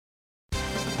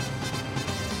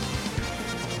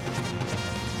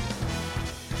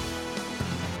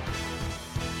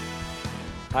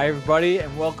Hi, everybody,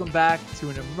 and welcome back to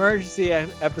an emergency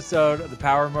episode of the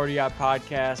Power Motor Yacht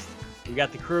Podcast. We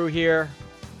got the crew here,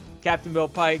 Captain Bill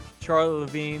Pike, Charlie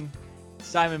Levine,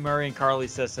 Simon Murray, and Carly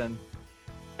Sisson.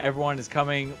 Everyone is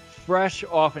coming fresh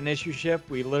off an issue ship.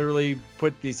 We literally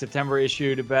put the September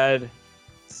issue to bed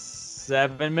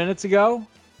 7 minutes ago,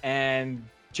 and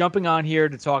jumping on here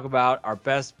to talk about our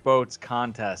Best Boats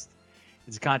contest.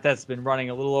 It's a contest that's been running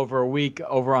a little over a week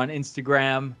over on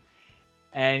Instagram.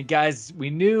 And guys, we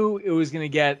knew it was going to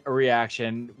get a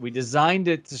reaction. We designed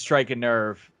it to strike a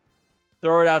nerve.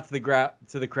 Throw it out to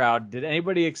the crowd. Did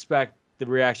anybody expect the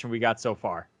reaction we got so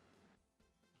far?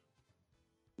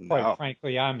 Quite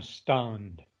frankly, I'm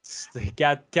stunned.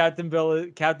 Captain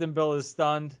Bill is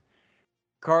stunned.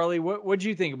 Carly, what did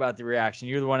you think about the reaction?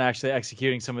 You're the one actually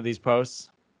executing some of these posts.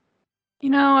 You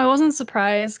know, I wasn't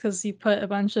surprised because you put a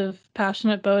bunch of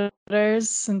passionate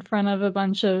boaters in front of a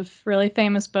bunch of really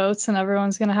famous boats, and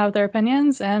everyone's going to have their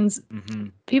opinions. And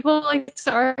people like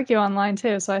to argue online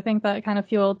too, so I think that kind of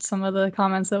fueled some of the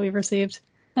comments that we've received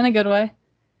in a good way.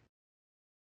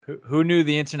 Who knew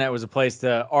the internet was a place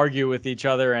to argue with each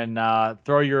other and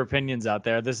throw your opinions out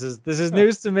there? This is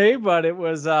news to me, but it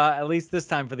was at least this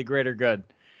time for the greater good.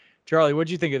 Charlie, what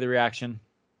did you think of the reaction?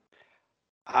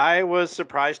 I was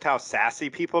surprised how sassy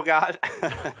people got.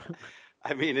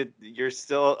 I mean, you're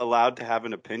still allowed to have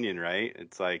an opinion, right?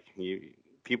 It's like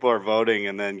people are voting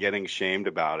and then getting shamed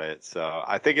about it. So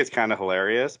I think it's kind of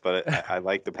hilarious, but I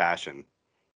like the passion.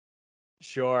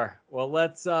 Sure. Well,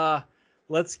 let's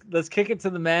kick it to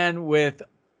the man with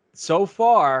so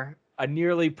far a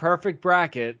nearly perfect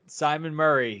bracket, Simon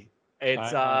Murray.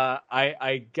 It's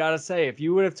I gotta say, if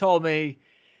you would have told me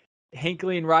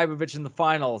Hinckley and Rybovich in the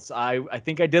finals, I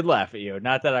think I did laugh at you.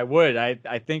 Not that I would.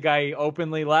 I think I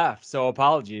openly laughed. So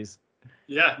apologies.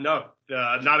 Yeah, no,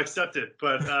 not accepted.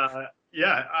 But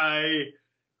yeah, I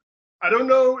don't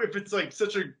know if it's like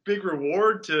such a big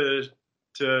reward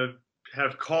to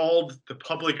have called the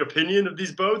public opinion of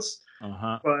these boats.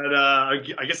 But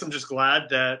I guess I'm just glad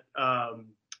that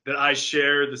that I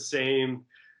share the same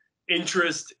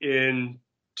interest in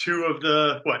two of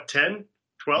the 10,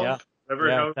 12. Yeah.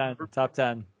 Top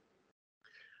 10.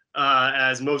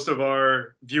 As most of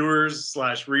our viewers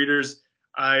 / readers,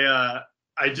 I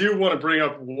do want to bring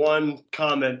up one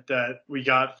comment that we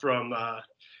got from,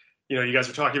 you guys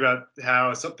were talking about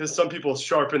how some people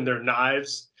sharpen their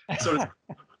knives. So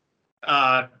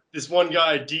this one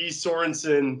guy, D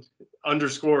Sorensen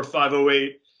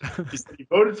 _508, he said he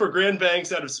voted for Grand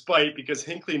Banks out of spite because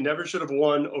Hinckley never should have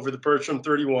won over the Bertram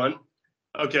 31.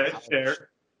 Okay, fair.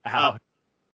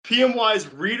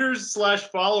 PMY's readers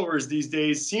 / followers these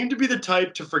days seem to be the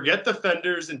type to forget the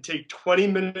fenders and take 20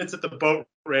 minutes at the boat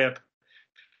ramp.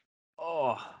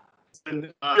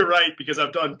 And you're right, because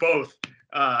I've done both.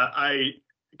 I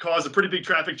caused a pretty big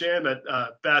traffic jam at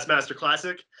Bassmaster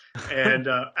Classic and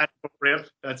at the boat ramp.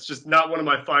 That's just not one of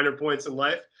my finer points in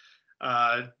life.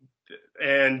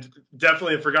 And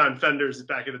definitely have forgotten fenders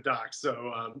back at the dock.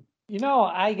 So,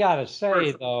 I got to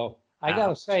say, though,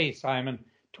 Simon,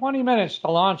 20 minutes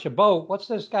to launch a boat. What's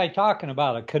this guy talking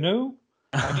about? A canoe?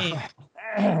 I mean,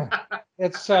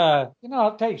 it's,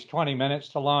 it takes 20 minutes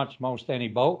to launch most any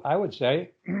boat, I would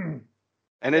say.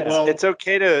 And it's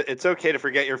okay to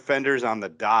forget your fenders on the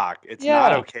dock. It's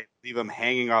not okay to leave them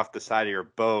hanging off the side of your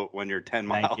boat when you're 10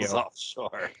 miles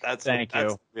offshore. That's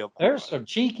real. There's some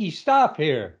cheeky stuff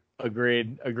here.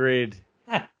 Agreed.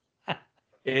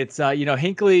 It's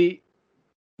Hinckley,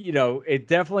 it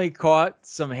definitely caught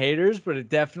some haters, but it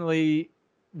definitely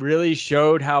really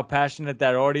showed how passionate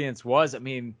that audience was. I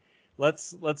mean,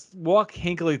 let's walk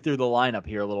Hinckley through the lineup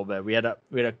here a little bit. We had a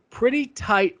pretty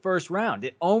tight first round.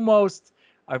 It almost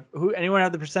anyone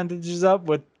have the percentages up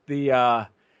with the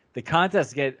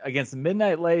contest against the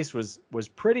Midnight Lace was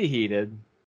pretty heated.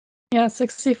 Yeah,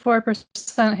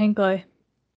 64% Hinckley.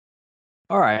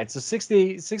 All right, so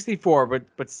 64,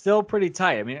 but still pretty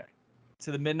tight. I mean,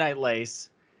 to the Midnight Lace.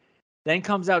 Then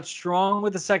comes out strong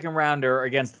with the second rounder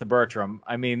against the Bertram.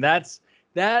 I mean, that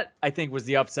I think was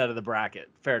the upset of the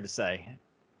bracket. Fair to say.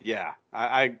 Yeah,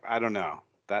 I don't know.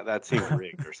 That seems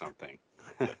rigged or something.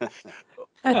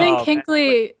 I think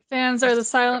Hinckley fans are the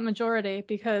silent majority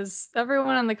because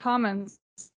everyone in the comments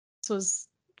was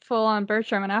full on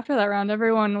Bertram, and after that round,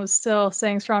 everyone was still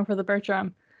saying strong for the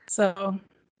Bertram. So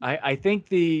I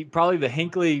think probably the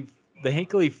Hinckley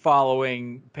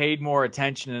following paid more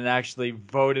attention and actually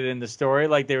voted in the story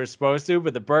like they were supposed to,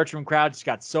 but the Bertram crowd just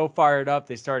got so fired up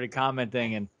they started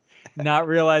commenting and not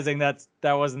realizing that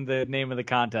wasn't the name of the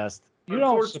contest. You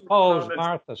don't suppose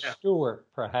Martha Stewart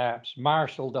perhaps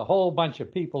marshaled a whole bunch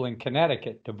of people in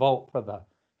Connecticut to vote for the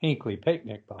Hinckley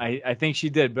picnic boat. I think she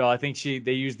did, Bill. I think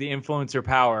they used the influencer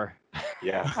power.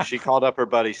 Yeah, she called up her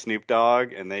buddy Snoop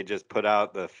Dogg, and they just put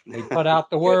out the. They put out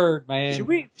the word, man.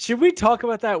 Should we talk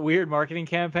about that weird marketing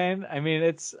campaign? I mean,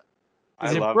 is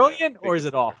it brilliant or is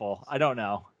it awful? I don't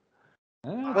know.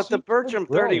 But the Bertram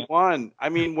 31, I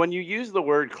mean, when you use the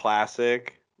word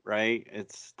classic, right?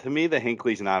 It's, to me, the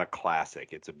Hinckley's not a classic.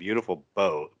 It's a beautiful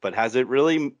boat, but has it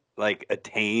really like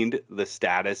attained the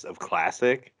status of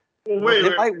classic? Well,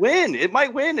 wait. Might win. It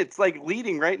might win. It's like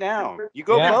leading right now. You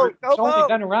go boat. It's only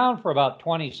been around for about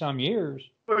 20 some years.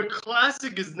 But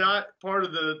classic is not part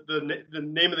of the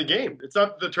name of the game. It's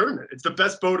not the tournament. It's the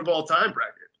best boat of all time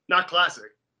bracket, not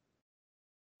classic.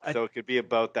 So it could be a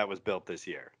boat that was built this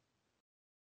year.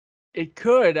 It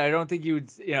could. I don't think you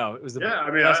would. It was the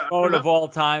best boat of all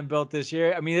time built this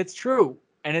year. I mean, it's true.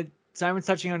 And Simon's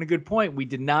touching on a good point. We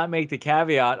did not make the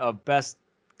caveat of best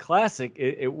classic.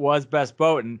 It was best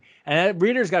boat, and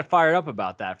readers got fired up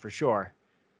about that for sure.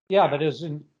 Yeah, but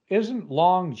isn't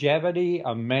longevity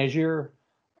a measure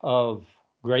of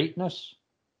greatness?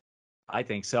 I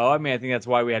think so. I mean, I think that's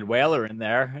why we had Whaler in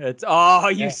there.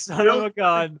 You son of a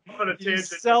gun. You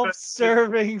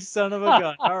self-serving son of a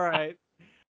gun. All right.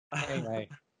 Anyway,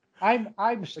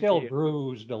 I'm still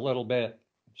bruised a little bit,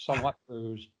 somewhat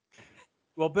bruised.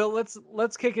 Well, Bill,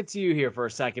 let's kick it to you here for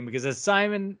a second, because as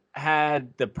Simon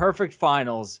had the perfect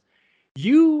finals,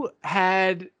 you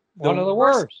had one of the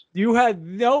worst. You had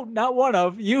not one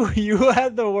of you. You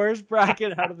had the worst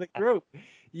bracket out of the group.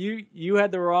 You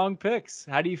had the wrong picks.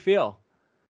 How do you feel?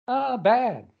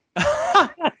 Bad.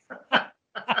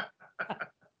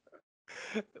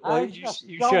 Well, you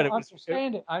should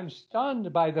understand it. I'm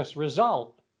stunned by this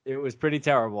result. It was pretty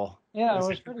terrible. Yeah, it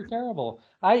was pretty terrible.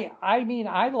 I mean,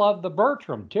 I love the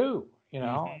Bertram too.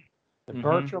 The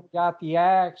Bertram got the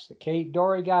axe, the Kate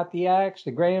Dory got the axe,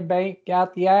 the Grand Bank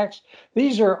got the axe.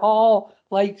 These are all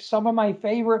like some of my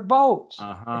favorite boats.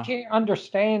 I can't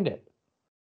understand it.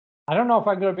 I don't know if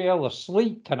I'm going to be able to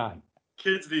sleep tonight.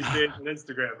 Kids these days on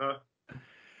Instagram, huh?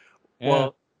 Yeah.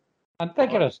 Well, I'm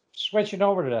thinking of switching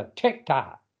over to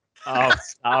TikTok. Oh,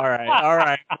 all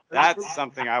right. That's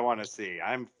something I want to see.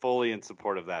 I'm fully in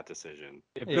support of that decision.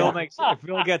 If Bill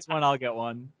gets one, I'll get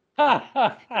one.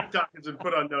 TikTok has been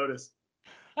put on notice.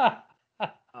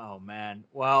 Oh man.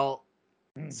 Well,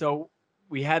 so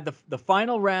we had the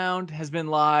final round has been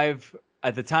live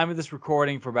at the time of this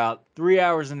recording for about 3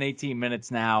 hours and 18 minutes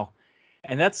now.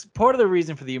 And that's part of the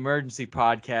reason for the emergency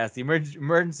podcast, the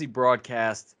emergency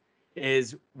broadcast,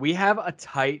 is we have a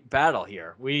tight battle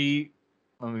here.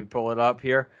 Let me pull it up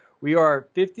here. We are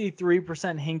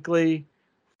 53% Hinckley,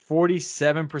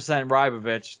 47%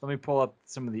 Rybovich. Let me pull up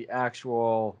some of the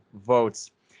actual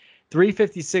votes.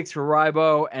 356 for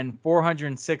Rybo and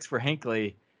 406 for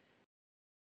Hinckley.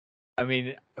 I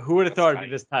mean, who would have thought it'd be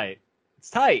this tight? It's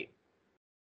tight.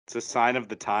 It's a sign of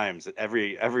the times.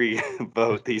 Every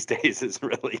vote these days is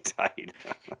really tight.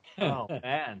 Oh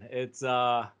man, it's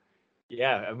and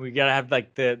we gotta have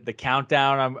like the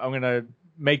countdown. I'm gonna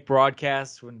make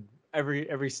broadcasts when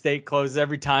every state closes,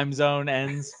 every time zone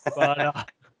ends. But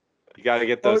you got to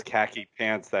get those khaki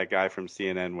pants that guy from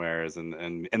CNN wears,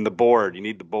 and the board. You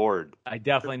need the board. I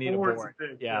definitely need a board.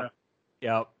 Yeah.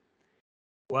 Yep.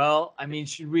 Well, I mean,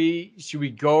 should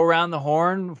we go around the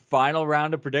horn? Final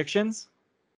round of predictions.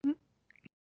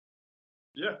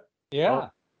 Yeah. Yeah.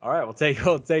 All right. We'll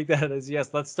take that as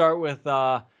yes. Let's start with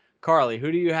Carly. Who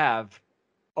do you have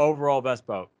overall best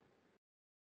boat?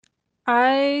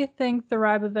 I think the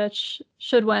Rybovich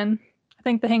should win. I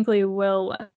think the Hinckley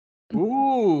will win.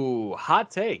 Ooh,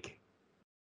 hot take.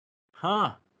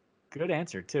 Huh. Good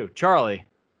answer, too. Charlie.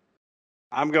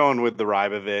 I'm going with the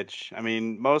Rybovich. I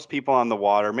mean, most people on the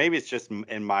water, maybe it's just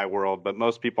in my world, but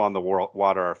most people on the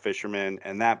water are fishermen,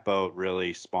 and that boat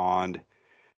really spawned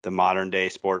the modern day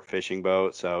sport fishing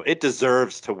boat. So it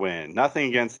deserves to win. Nothing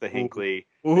against the Hinckley.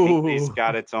 Ooh. The Hinckley's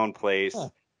got its own place.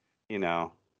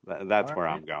 That's where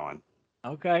I'm going.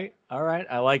 Okay. All right.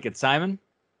 I like it. Simon,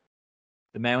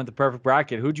 the man with the perfect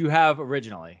bracket. Who'd you have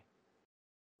originally?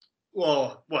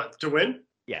 Well, what, to win?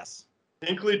 Yes.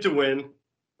 Hinckley to win,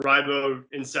 Rybo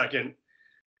in second.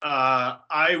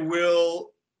 I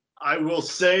will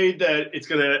say that it's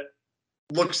going to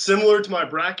look similar to my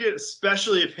bracket,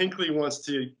 especially if Hinckley wants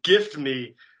to gift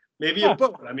me maybe a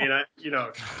boat. I mean,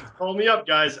 call me up,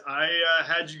 guys. I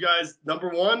had you guys number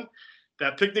one.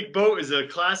 That picnic boat is a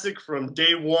classic from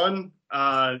day one.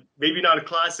 Maybe not a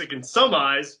classic in some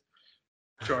eyes,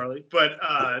 Charlie, but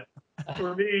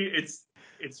for me, it's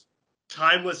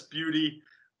timeless beauty.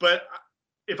 But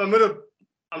if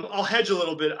I'll hedge a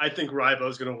little bit. I think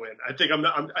Rybo's gonna win. I think I'm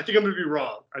gonna be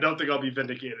wrong. I don't think I'll be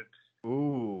vindicated.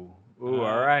 Ooh, Ooh,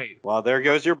 all right. Well, there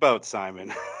goes your boat,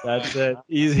 Simon. That's it.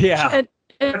 Easy. Yeah.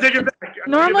 I take it back.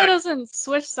 Normally doesn't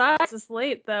switch sides this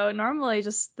late though. Normally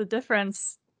just the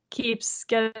difference keeps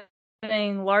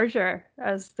getting larger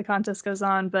as the contest goes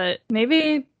on, but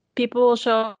maybe people will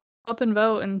show up and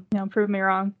vote and prove me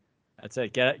wrong. That's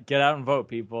it. Get out and vote,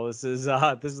 people. This is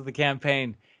the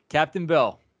campaign. Captain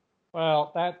Bill.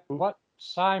 Well, what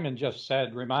Simon just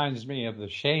said reminds me of the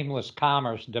Shameless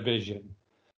Commerce division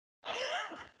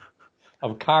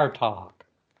of Car Talk.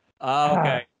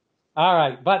 Okay. All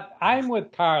right, but I'm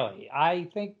with Carly. I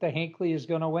think the Hinckley is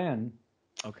going to win.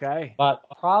 Okay. But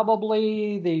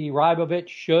probably the Rybovich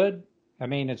should. I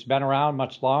mean, it's been around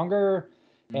much longer,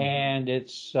 and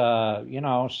it's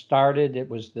started. It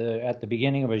was at the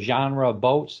beginning of a genre of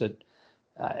boats that,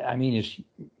 is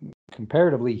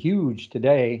comparatively huge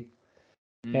today.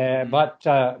 But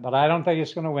I don't think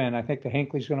it's going to win. I think the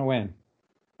Hinckley's going to win.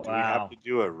 Do we have to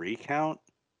do a recount?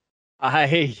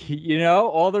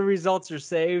 All the results are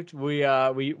saved. We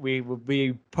will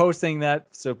be posting that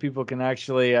so people can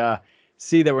actually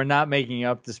see that we're not making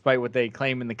up, despite what they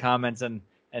claim in the comments and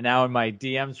now in my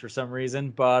DMs for some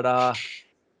reason. But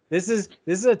this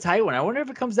is a tight one. I wonder if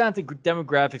it comes down to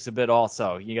demographics a bit.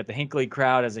 Also, you got the Hinckley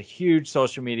crowd as a huge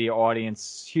social media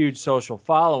audience, huge social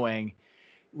following.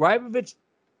 Rybovich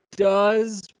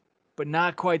does, but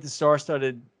not quite the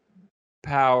star-studded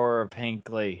power of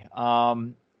Hinckley.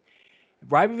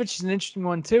 Rybovich is an interesting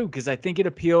one too, because I think it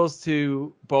appeals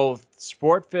to both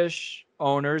sport fish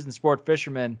owners and sport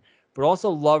fishermen, but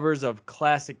also lovers of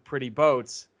classic pretty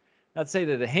boats. Not to say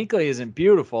that the Hinckley isn't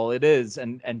beautiful, it is,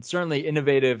 and certainly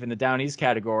innovative in the Down East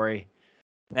category.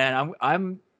 Man,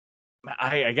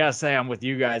 I gotta say I'm with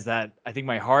you guys that I think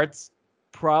my heart's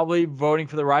probably voting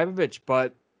for the Rybovich,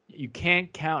 but you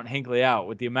can't count Hinckley out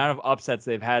with the amount of upsets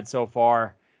they've had so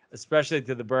far, especially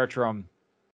to the Bertram.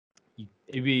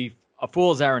 It'd be a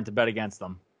fool's errand to bet against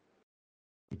them.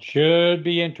 It should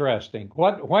be interesting.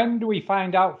 When do we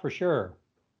find out for sure?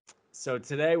 So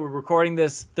today we're recording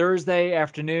this Thursday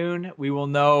afternoon. We will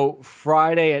know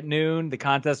Friday at noon. The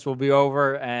contest will be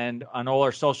over, and on all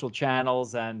our social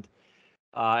channels and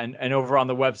over on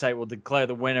the website we'll declare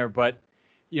the winner. But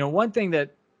another thing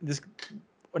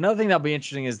that'll be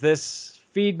interesting is this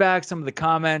feedback. Some of the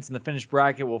comments and the finished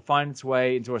bracket will find its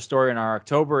way into a story in our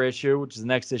October issue, which is the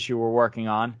next issue we're working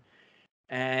on.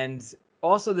 And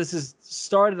also, this has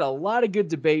started a lot of good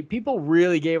debate. People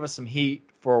really gave us some heat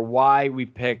for why we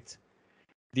picked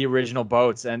the original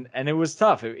boats, and it was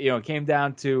tough. It came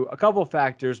down to a couple of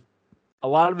factors, a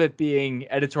lot of it being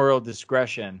editorial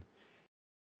discretion.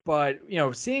 But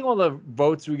seeing all the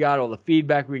votes we got, all the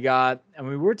feedback we got,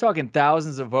 we're talking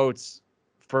thousands of votes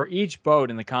for each boat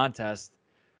in the contest.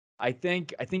 I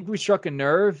think we struck a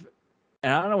nerve,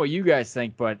 and I don't know what you guys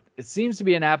think, but it seems to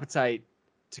be an appetite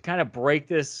to kind of break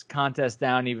this contest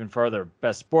down even further.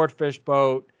 Best sport fish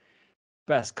boat,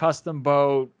 best custom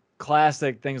boat,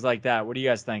 classic, things like that. What do you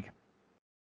guys think?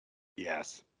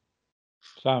 Yes.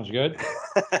 Sounds good.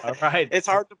 All right. It's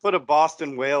hard to put a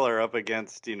Boston whaler up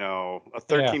against, a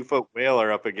 13-foot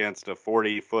whaler up against a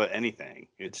 40-foot anything.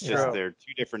 It's just they're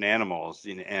two different animals,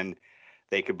 and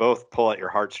they could both pull at your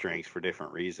heartstrings for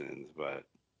different reasons. But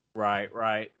right.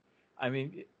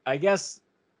 I guess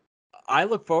I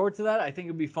look forward to that. I think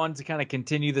it'd be fun to kind of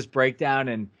continue this breakdown,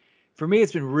 and for me,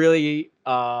 it's been really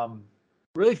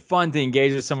fun to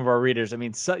engage with some of our readers.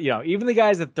 Even the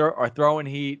guys that are throwing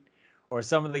heat, or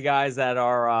some of the guys that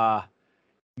are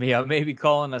maybe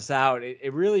calling us out,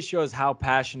 it really shows how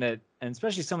passionate, and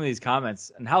especially some of these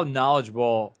comments, and how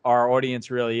knowledgeable our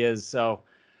audience really is. So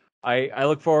I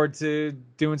look forward to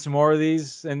doing some more of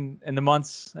these in the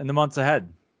months ahead.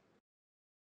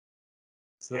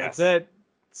 So That's it.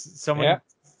 Someone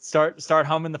start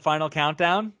humming the final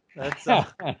countdown. That's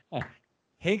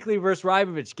Hinckley versus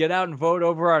Rybovich. Get out and vote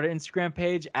over our Instagram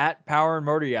page at Power and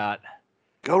Motor Yacht.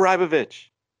 Go Rybovich.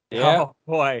 Yeah. Oh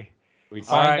boy. We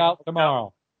find out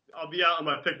tomorrow. I'll be out on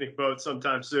my picnic boat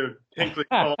sometime soon. Hinckley.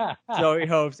 Joey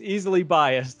Hopes, easily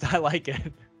biased. I like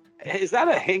it. Is that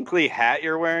a Hinckley hat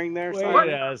you're wearing there? Wait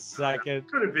a second.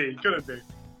 Couldn't be.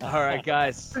 All right,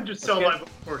 guys. I just sell my boat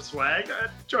for swag.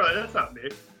 Charlie, that's not me.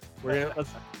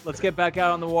 Let's get back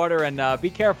out on the water, and be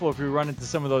careful if we run into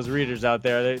some of those readers out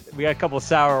there. We got a couple of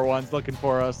sour ones looking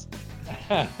for us.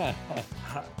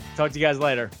 Talk to you guys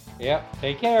later. Yep.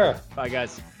 Take care. Bye,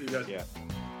 guys. See you guys. Yeah.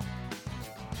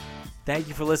 Thank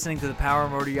you for listening to the Power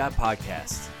Motor Yacht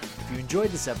Podcast. If you enjoyed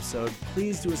this episode,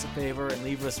 please do us a favor and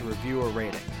leave us a review or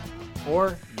rating. Or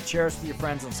you can share us with your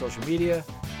friends on social media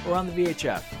or on the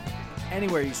VHF.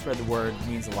 Anywhere you spread the word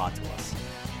means a lot to us.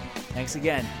 Thanks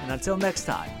again, and until next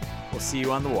time, we'll see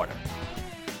you on the water.